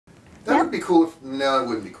would be cool if... No, it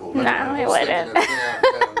wouldn't be cool. No, it wouldn't.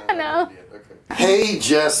 No. Okay. Hey,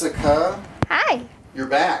 Jessica. Hi. You're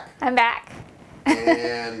back. I'm back.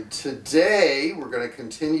 And today we're going to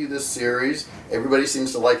continue this series. Everybody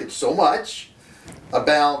seems to like it so much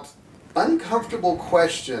about uncomfortable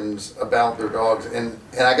questions about their dogs. And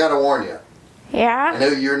I got to warn you. Yeah? I know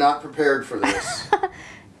you're not prepared for this,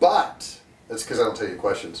 but that's because I don't tell you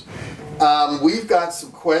questions. We've got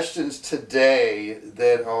some questions today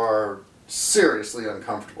that are seriously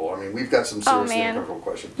uncomfortable. I mean, we've got some seriously uncomfortable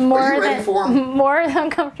questions. Are you ready for them? More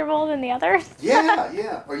uncomfortable than the others?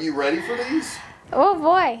 Yeah. Are you ready for these? Oh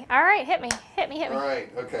boy. All right, hit me. All right,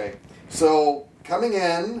 okay. So, coming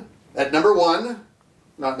in at number 1,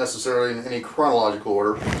 not necessarily in any chronological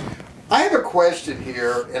order, I have a question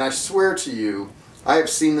here, and I swear to you, I have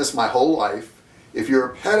seen this my whole life. If you're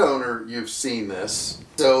a pet owner, you've seen this.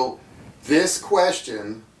 So, this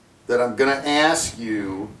question that I'm going to ask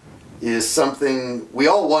you is something we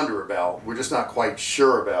all wonder about. We're just not quite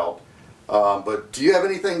sure about. But do you have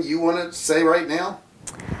anything you want to say right now?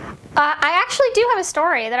 I actually do have a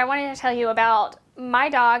story that I wanted to tell you about my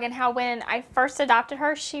dog and how when I first adopted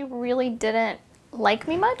her, she really didn't like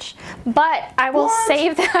me much. But I will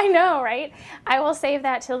save that. I know, right? I will save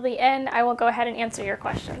that till the end. I will go ahead and answer your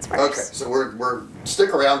questions first. Okay, so we're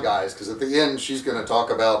stick around, guys, because at the end she's going to talk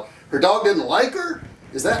about her dog didn't like her.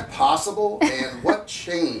 Is that possible? And what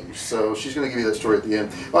changed? So she's going to give you that story at the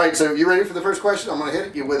end. All right, so you ready for the first question? I'm going to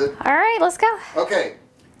hit you with it. All right, let's go. Okay,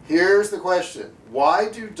 here's the question. Why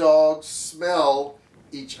do dogs smell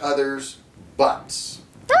each other's butts?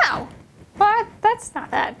 Oh, well, that's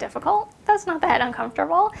not that difficult. That's not that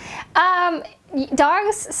uncomfortable.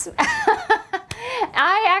 Dogs,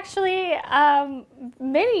 I actually,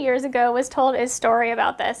 many years ago was told a story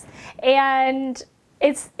about this, and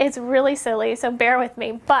it's really silly, so bear with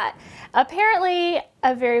me. But apparently,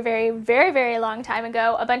 a very long time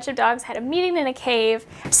ago, a bunch of dogs had a meeting in a cave.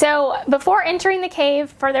 So before entering the cave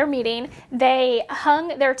for their meeting, they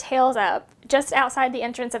hung their tails up just outside the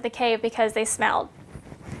entrance of the cave because they smelled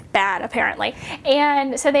bad, apparently.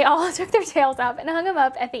 And so they all took their tails up and hung them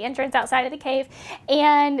up at the entrance outside of the cave.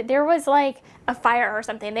 And there was like a fire or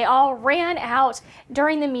something. They all ran out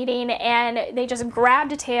during the meeting and they just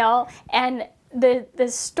grabbed a tail, and the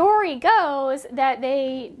story goes that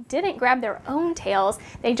they didn't grab their own tails.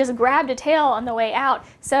 They just grabbed a tail on the way out.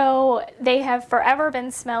 So they have forever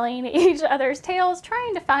been smelling each other's tails,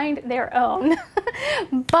 trying to find their own.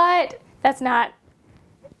 But that's not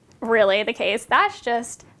really the case. That's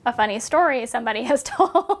just a funny story somebody has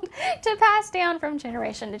told to pass down from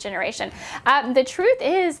generation to generation. The truth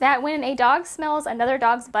is that when a dog smells another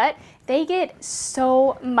dog's butt, they get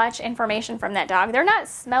so much information from that dog. They're not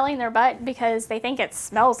smelling their butt because they think it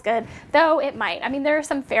smells good, though it might. I mean, there are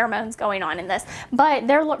some pheromones going on in this, but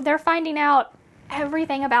they're finding out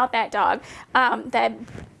everything about that dog. That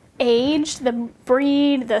age, the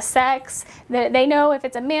breed, the sex. They know if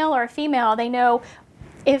it's a male or a female. They know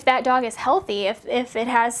if that dog is healthy, if it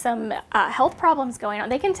has some health problems going on.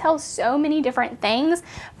 They can tell so many different things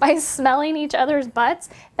by smelling each other's butts.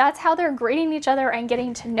 That's how they're greeting each other and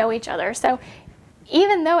getting to know each other. So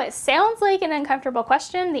even though it sounds like an uncomfortable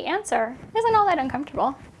question, the answer isn't all that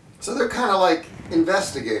uncomfortable. So they're kind of like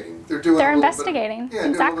investigating. They're investigating. Doing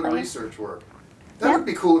a little bit of research work. That would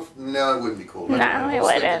be cool if... No, it wouldn't be cool. No, it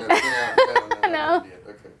wouldn't. No.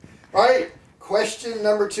 Okay. All right. Question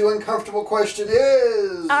number 2, uncomfortable question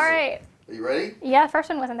is... All right. Are you ready? Yeah, the first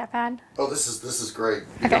one wasn't that bad. Oh, this is great.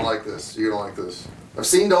 You're going to like this. You're going to like this. I've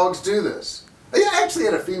seen dogs do this. I actually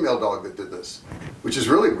had a female dog that did this, which is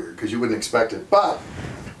really weird because you wouldn't expect it. But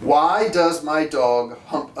why does my dog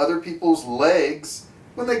hump other people's legs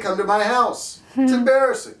when they come to my house? It's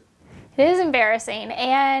embarrassing. It is embarrassing,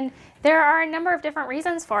 and there are a number of different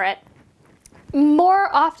reasons for it. More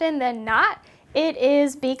often than not, it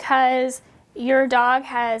is because your dog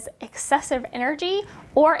has excessive energy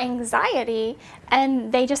or anxiety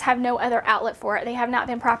and they just have no other outlet for it. They have not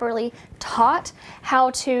been properly taught how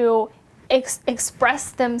to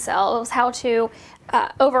express themselves, how to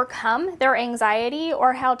overcome their anxiety,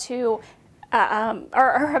 or how to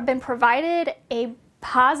or have been provided a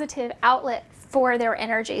positive outlet for their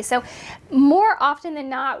energy. So more often than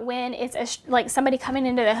not, when it's like somebody coming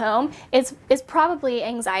into the home, it's probably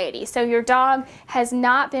anxiety. So your dog has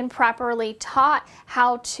not been properly taught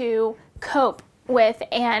how to cope with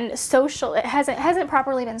and social. It hasn't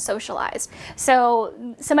properly been socialized.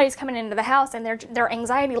 So somebody's coming into the house and their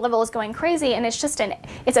anxiety level is going crazy, and it's just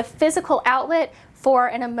it's a physical outlet for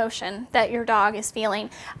an emotion that your dog is feeling.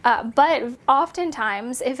 But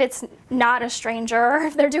oftentimes, if it's not a stranger,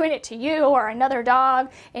 if they're doing it to you or another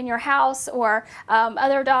dog in your house or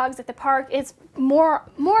other dogs at the park, it's more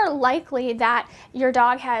likely that your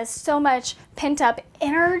dog has so much pent-up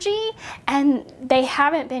energy and they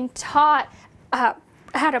haven't been taught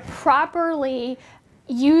how to properly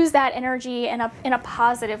use that energy in a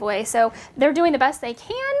positive way. So they're doing the best they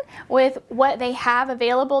can with what they have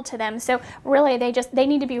available to them. So really they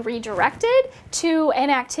need to be redirected to an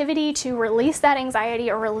activity to release that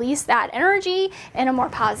anxiety or release that energy in a more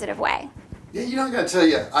positive way. Yeah, you know, I'm going to tell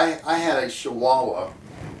you, I had a Chihuahua,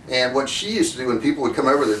 and what she used to do when people would come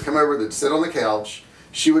over, they'd sit on the couch,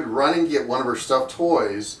 she would run and get one of her stuffed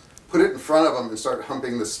toys, put it in front of them and start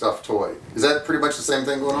humping the stuffed toy. Is that pretty much the same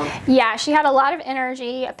thing going on? Yeah, she had a lot of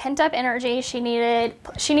energy, pent-up energy. She needed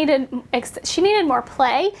more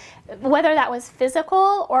play, whether that was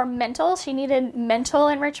physical or mental. She needed mental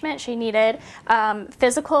enrichment. She needed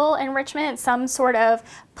physical enrichment, some sort of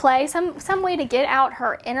play, some way to get out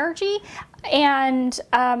her energy. And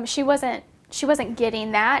she wasn't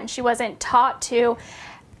getting that, and she wasn't taught to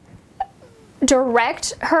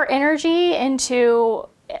direct her energy into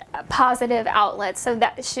positive outlets. So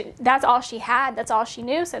that's all she had, that's all she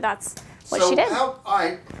knew, so that's what she did.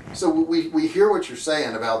 So we hear what you're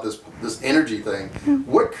saying about this energy thing.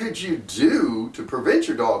 What could you do to prevent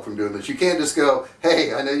your dog from doing this? You can't just go,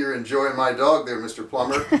 hey, I know you're enjoying my dog there, Mr.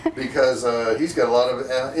 Plumber, because he's got a lot of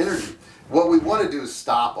energy. What we want to do is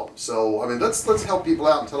stop them. So, I mean, let's help people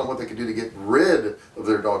out and tell them what they can do to get rid of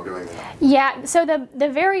their dog doing that. Yeah, so the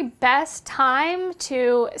very best time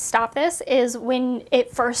to stop this is when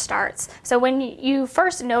it first starts. So when you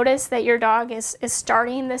first notice that your dog is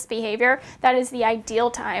starting this behavior, that is the ideal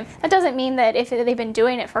time. That doesn't mean that if they've been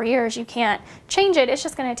doing it for years, you can't change it. It's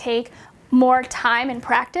just going to take more time and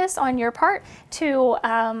practice on your part to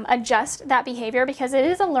adjust that behavior, because it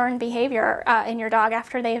is a learned behavior in your dog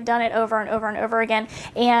after they've done it over and over and over again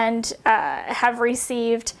and have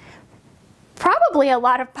received probably a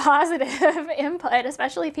lot of positive input,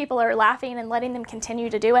 especially if people are laughing and letting them continue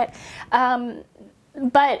to do it.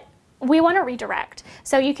 But we want to redirect.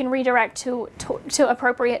 So you can redirect to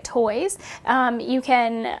appropriate toys. You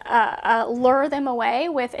can lure them away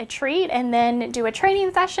with a treat and then do a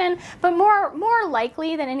training session. But more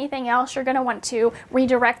likely than anything else, you're going to want to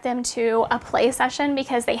redirect them to a play session,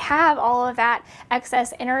 because they have all of that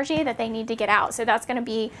excess energy that they need to get out. So that's going to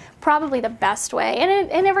be probably the best way.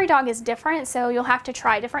 And every dog is different, so you'll have to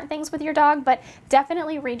try different things with your dog, but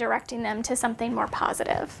definitely redirecting them to something more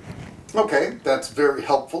positive. Okay, that's very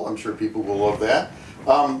helpful. I'm sure people will love that.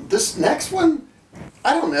 This next one,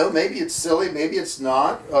 I don't know, maybe it's silly, maybe it's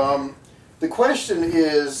not. The question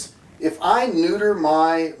is, if I neuter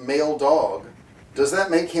my male dog, does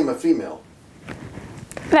that make him a female?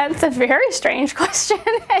 That's a very strange question,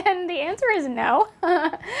 and the answer is no.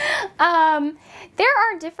 There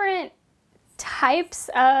are different types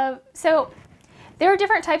of, there are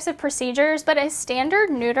different types of procedures, but a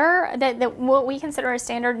standard neuter, that what we consider a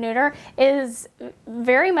standard neuter, is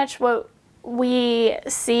very much what we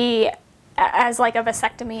see as like a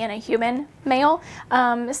vasectomy in a human male.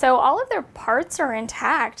 So all of their parts are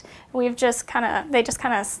intact. They just kind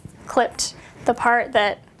of clipped the part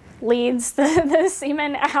that leads the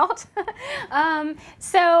semen out. And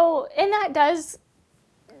that does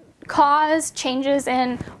cause changes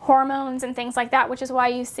in hormones and things like that, which is why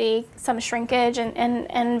you see some shrinkage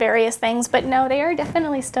and various things. But no, they are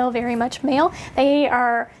definitely still very much male. They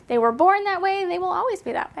were born that way, and they will always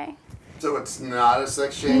be that way. So it's not a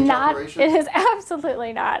sex change operation? It is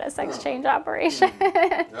absolutely not a sex change operation.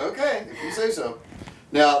 Okay, if you say so.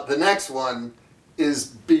 Now, the next one is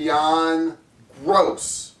beyond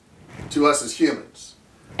gross to us as humans.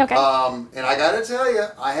 Okay. And I got to tell you,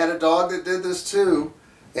 I had a dog that did this too.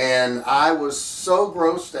 And I was so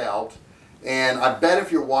grossed out, and I bet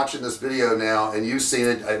if you're watching this video now and you've seen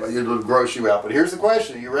it, it'll gross you out. But here's the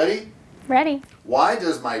question. Are you ready? Ready. Why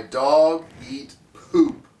does my dog eat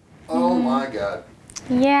poop? Oh my God.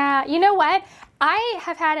 Yeah, you know what? I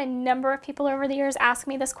have had a number of people over the years ask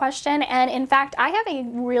me this question, and in fact, I have a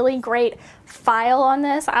really great file on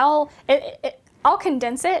this. I'll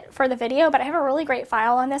condense it for the video, but I have a really great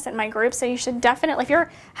file on this in my group, so you should definitely, if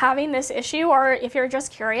you're having this issue or if you're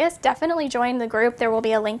just curious, definitely join the group. There will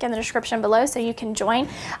be a link in the description below so you can join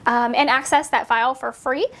and access that file for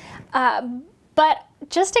free. But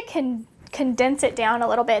just to condense it down a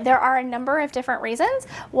little bit, there are a number of different reasons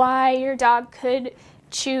why your dog could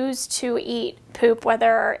choose to eat poop,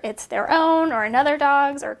 whether it's their own or another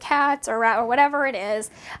dog's or cats or rat or whatever it is.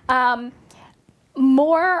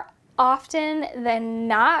 More often than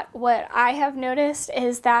not, what I have noticed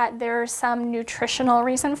is that there's some nutritional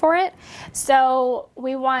reason for it. So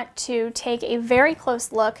we want to take a very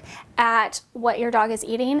close look at what your dog is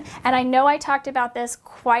eating. And I know I talked about this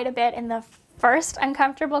quite a bit in the first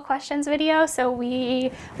uncomfortable questions video, so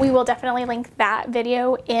we will definitely link that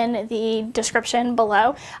video in the description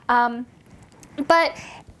below. But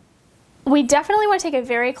we definitely want to take a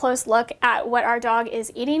very close look at what our dog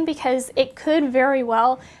is eating, because it could very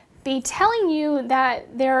well be telling you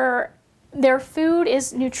that their food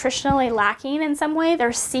is nutritionally lacking in some way.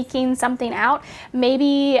 They're seeking something out.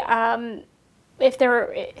 Maybe if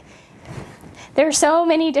there's so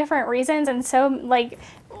many different reasons and so like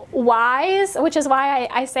whys, which is why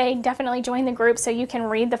I say definitely join the group so you can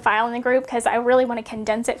read the file in the group, because I really want to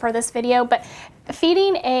condense it for this video. But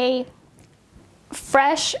feeding a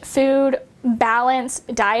fresh food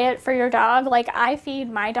balanced diet for your dog, like I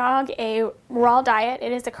feed my dog a raw diet.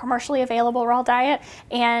 It is a commercially available raw diet,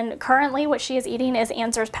 and currently what she is eating is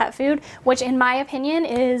Answer's pet food, which in my opinion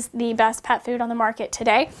is the best pet food on the market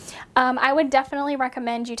today. I would definitely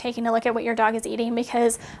recommend you taking a look at what your dog is eating,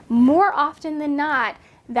 because more often than not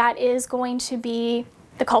that is going to be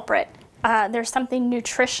the culprit. There's something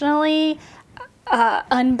nutritionally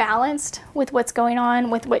unbalanced with what's going on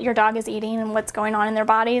with what your dog is eating and what's going on in their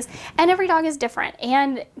bodies, and every dog is different,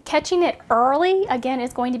 and catching it early again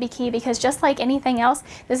is going to be key, because just like anything else,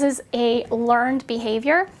 this is a learned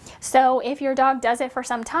behavior. So if your dog does it for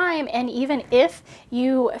some time, and even if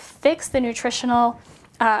you fix the nutritionally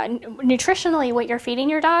what you're feeding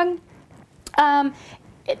your dog,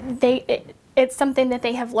 it's something that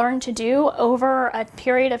they have learned to do over a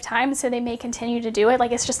period of time, so they may continue to do it.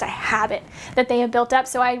 Like, it's just a habit that they have built up.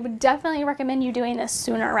 So I would definitely recommend you doing this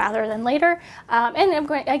sooner rather than later.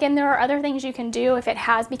 Again, there are other things you can do if it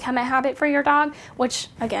has become a habit for your dog, which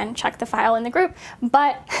again, check the file in the group.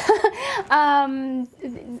 But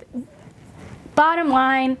bottom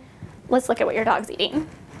line, let's look at what your dog's eating.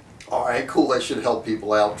 All right, cool. That should help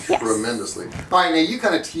people out tremendously. All right, now you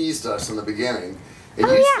kind of teased us in the beginning, and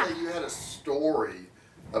you said you had a story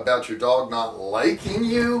about your dog not liking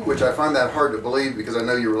you, which I find that hard to believe, because I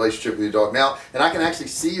know your relationship with your dog now, and I can actually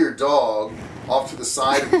see your dog off to the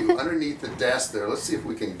side of you underneath the desk there. Let's see if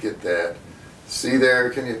we can get that. See there?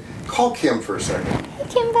 Can you call Kim for a second? Hey,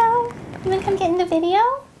 Kimbo, you want to come get in the video?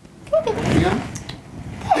 Come get in the video. Kim?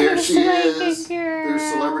 There she is. There's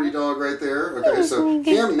celebrity dog right there. Okay, so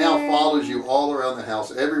Kim now follows you all around the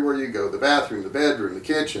house, everywhere you go, the bathroom, the bedroom, the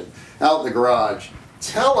kitchen, out in the garage.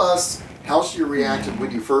 Tell us how she reacted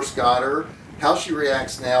when you first got her, how she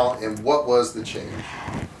reacts now, and what was the change?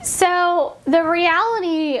 So the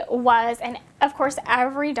reality was, and of course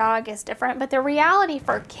every dog is different, but the reality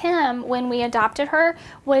for Kim when we adopted her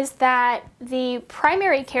was that the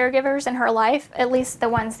primary caregivers in her life, at least the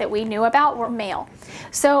ones that we knew about, were male.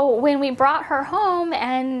 So when we brought her home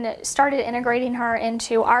and started integrating her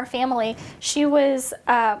into our family, she was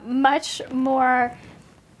much more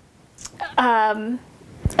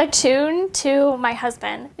attuned to my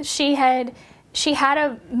husband. She had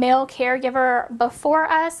a male caregiver before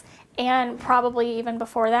us, and probably even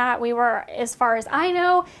before that. We were, as far as I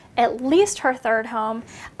know, at least her third home.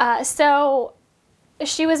 So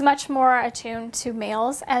she was much more attuned to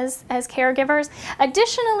males as caregivers.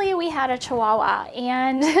 Additionally, we had a Chihuahua,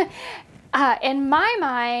 and in my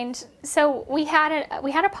mind, so we had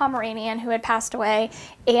a Pomeranian who had passed away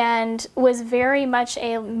and was very much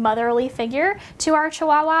a motherly figure to our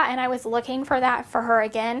Chihuahua, and I was looking for that for her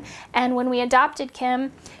again. And when we adopted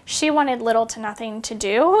Kim, she wanted little to nothing to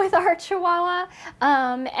do with our Chihuahua,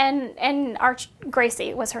 and our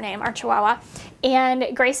Gracie was her name, our Chihuahua,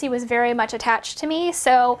 and Gracie was very much attached to me,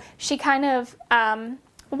 so she kind of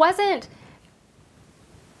wasn't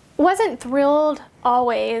thrilled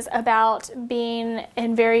always about being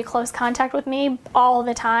in very close contact with me all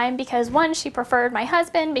the time, because one, she preferred my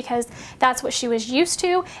husband because that's what she was used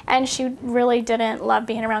to, and she really didn't love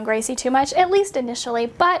being around Gracie too much, at least initially.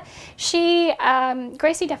 But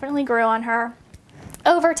Gracie definitely grew on her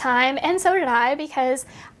over time, and so did I, because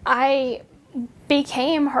I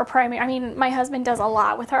became her primary. I mean, my husband does a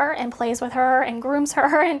lot with her and plays with her and grooms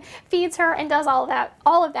her and feeds her and does all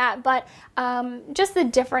of that. But just the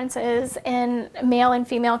differences in male and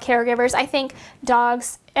female caregivers. I think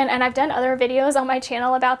dogs, and I've done other videos on my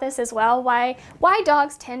channel about this as well, why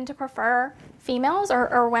dogs tend to prefer females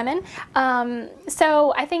or women.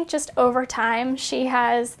 So I think just over time she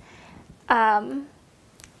has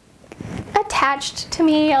attached to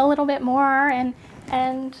me a little bit more,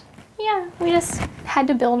 and yeah, we just had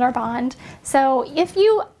to build our bond. So if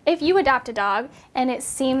you adopt a dog and it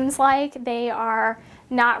seems like they are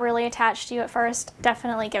not really attached to you at first,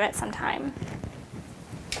 definitely give it some time.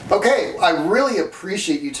 Okay, I really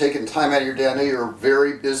appreciate you taking time out of your day. I know you're a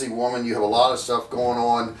very busy woman. You have a lot of stuff going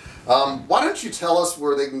on. Why don't you tell us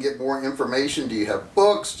where they can get more information? Do you have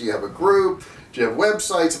books? Do you have a group? Do you have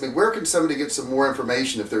websites? I mean, where can somebody get some more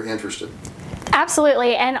information if they're interested?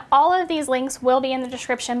 Absolutely, and all of these links will be in the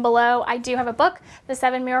description below. I do have a book, The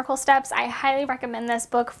 7 Miracle Steps. I highly recommend this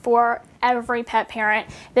book for every pet parent.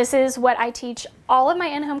 This is what I teach all of my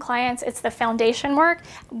in-home clients. It's the foundation work.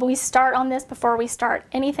 We start on this before we start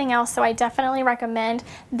anything else, so I definitely recommend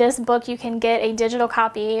this book. You can get a digital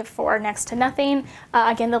copy for next to nothing.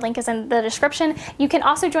 Again, the link is in the description. You can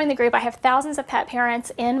also join the group. I have thousands of pet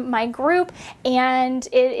parents in my group, and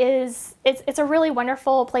it's a really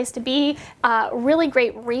wonderful place to be, really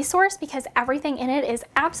great resource because everything in it is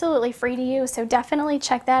absolutely free to you, so definitely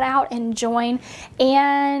check that out and join.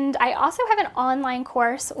 And I also have an online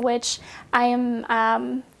course which I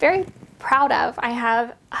am very proud of. I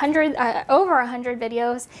have over 100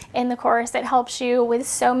 videos in the course that helps you with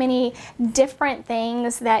so many different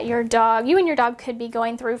things that you and your dog could be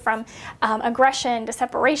going through, from aggression to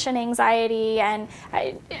separation anxiety and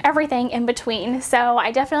everything in between. So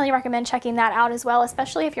I definitely recommend checking that out as well,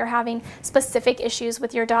 especially if you're having specific issues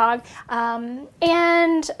with your dog.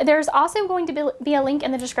 And there's also going to be a link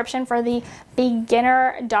in the description for the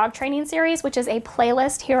beginner dog training series, which is a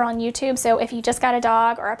playlist here on YouTube. So if you just got a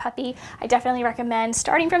dog or a puppy, I definitely recommend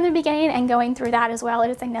starting from the beginning and going through that as well.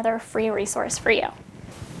 It is another free resource for you.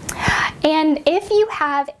 And if you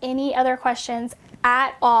have any other questions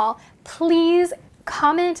at all, please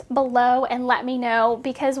comment below and let me know,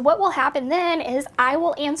 because what will happen then is I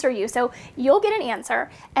will answer you. So you'll get an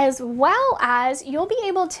answer, as well as you'll be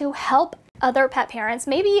able to help other pet parents,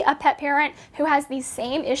 maybe a pet parent who has the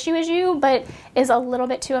same issue as you but is a little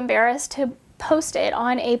bit too embarrassed to post it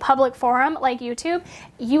on a public forum like YouTube.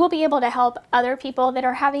 You will be able to help other people that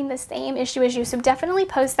are having the same issue as you. So definitely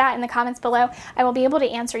post that in the comments below. I will be able to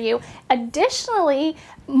answer you. Additionally,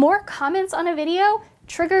 more comments on a video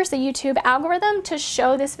triggers the YouTube algorithm to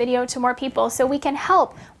show this video to more people, so we can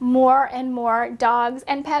help more and more dogs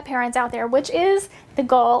and pet parents out there, which is the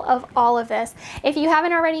goal of all of this. If you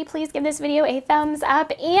haven't already, please give this video a thumbs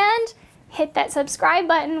up and hit that subscribe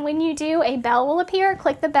button. When you do, a bell will appear.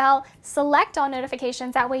 Click the bell, select all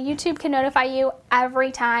notifications. That way YouTube can notify you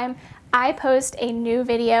every time I post a new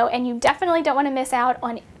video, and you definitely don't want to miss out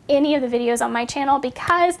on any of the videos on my channel,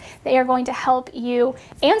 because they are going to help you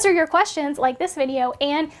answer your questions like this video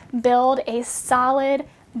and build a solid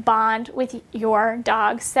bond with your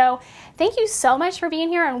dog. So thank you so much for being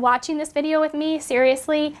here and watching this video with me.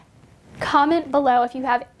 Seriously, comment below if you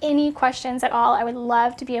have any questions at all. I would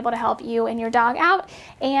love to be able to help you and your dog out.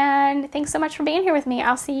 And thanks so much for being here with me.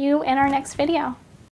 I'll see you in our next video.